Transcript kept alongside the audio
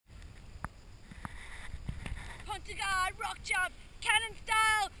to guard, rock jump, cannon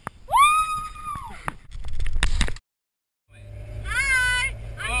style. Woo! Hi!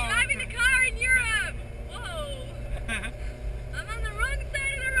 I'm driving the car in Europe. Whoa! I'm on the wrong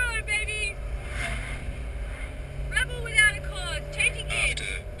side of the road, baby. Rebel without a cause, changing gears.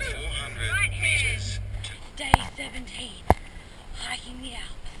 After 400 right hand. meters. Day 17, hiking the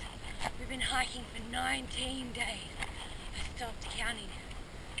Alps. We've been hiking for 19 days. I stopped counting.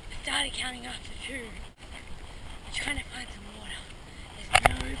 I started counting after 2. We're trying to find some water. There's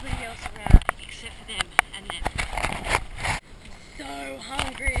nobody else around except for them and them. I'm so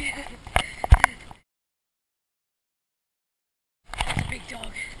hungry. There's a big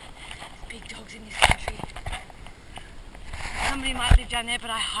dog. There's big dogs in this country. Somebody might live down there, but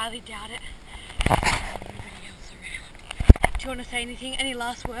I highly doubt it. Nobody else around. Do you want to say anything? Any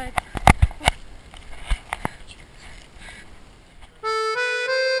last words?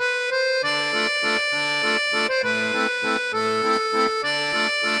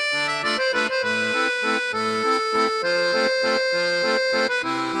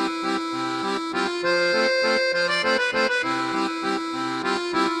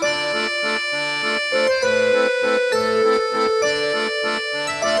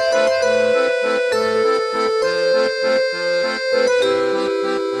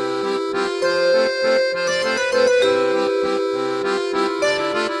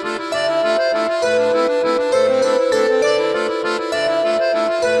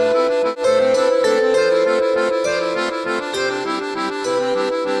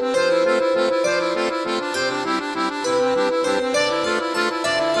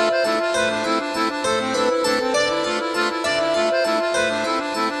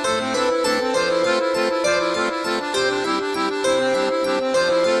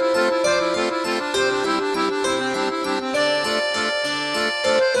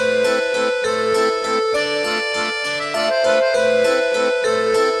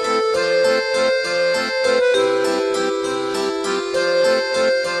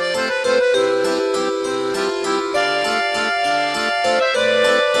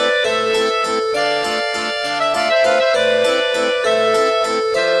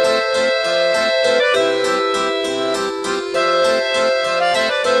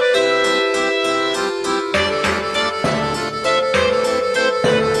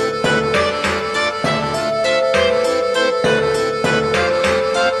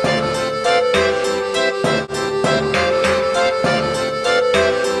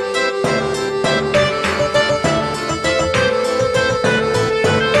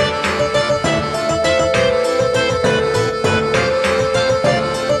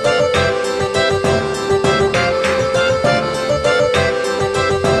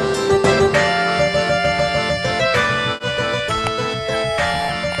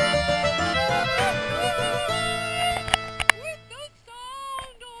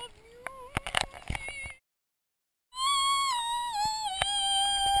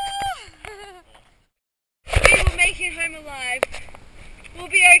 Home alive. We'll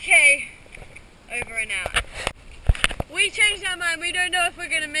be okay. Over and out. We changed our mind. We don't know if we're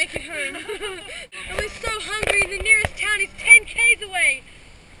going to make it home. And we're so hungry. The nearest town is 10 k's away.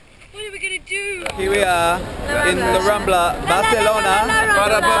 What are we going to do? Here we are in the Rambla, Barcelona.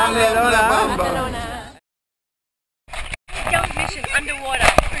 Stealth mission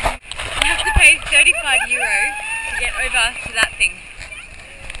underwater. We have to pay €35 to get over to that thing.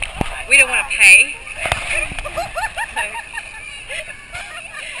 We don't want to pay.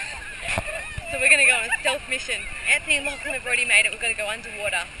 So we're going to go on a stealth mission. Anthony and Lachlan have already made it. We've got to go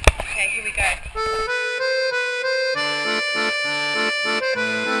underwater. Okay, here we go.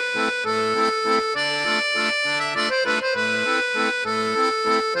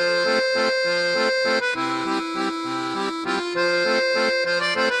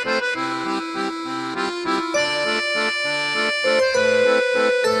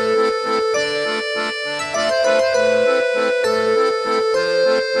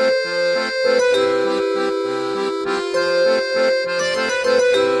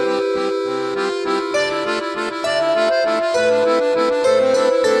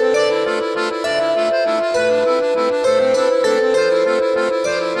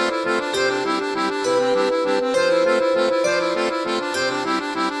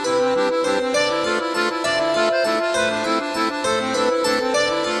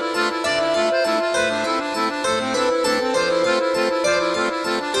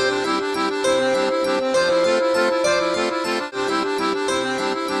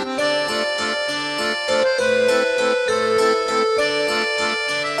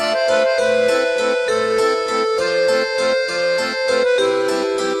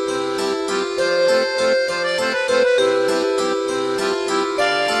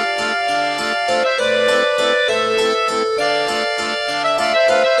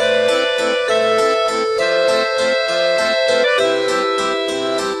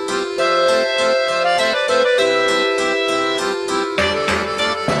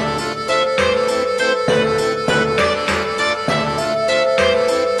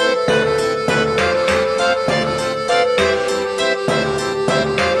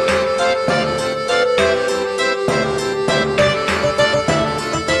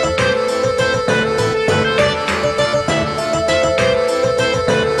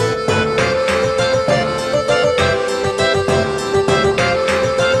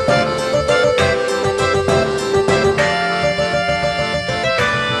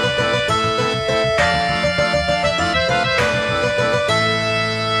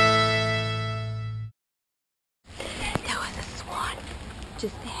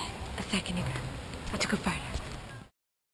 a second ago. I took a photo.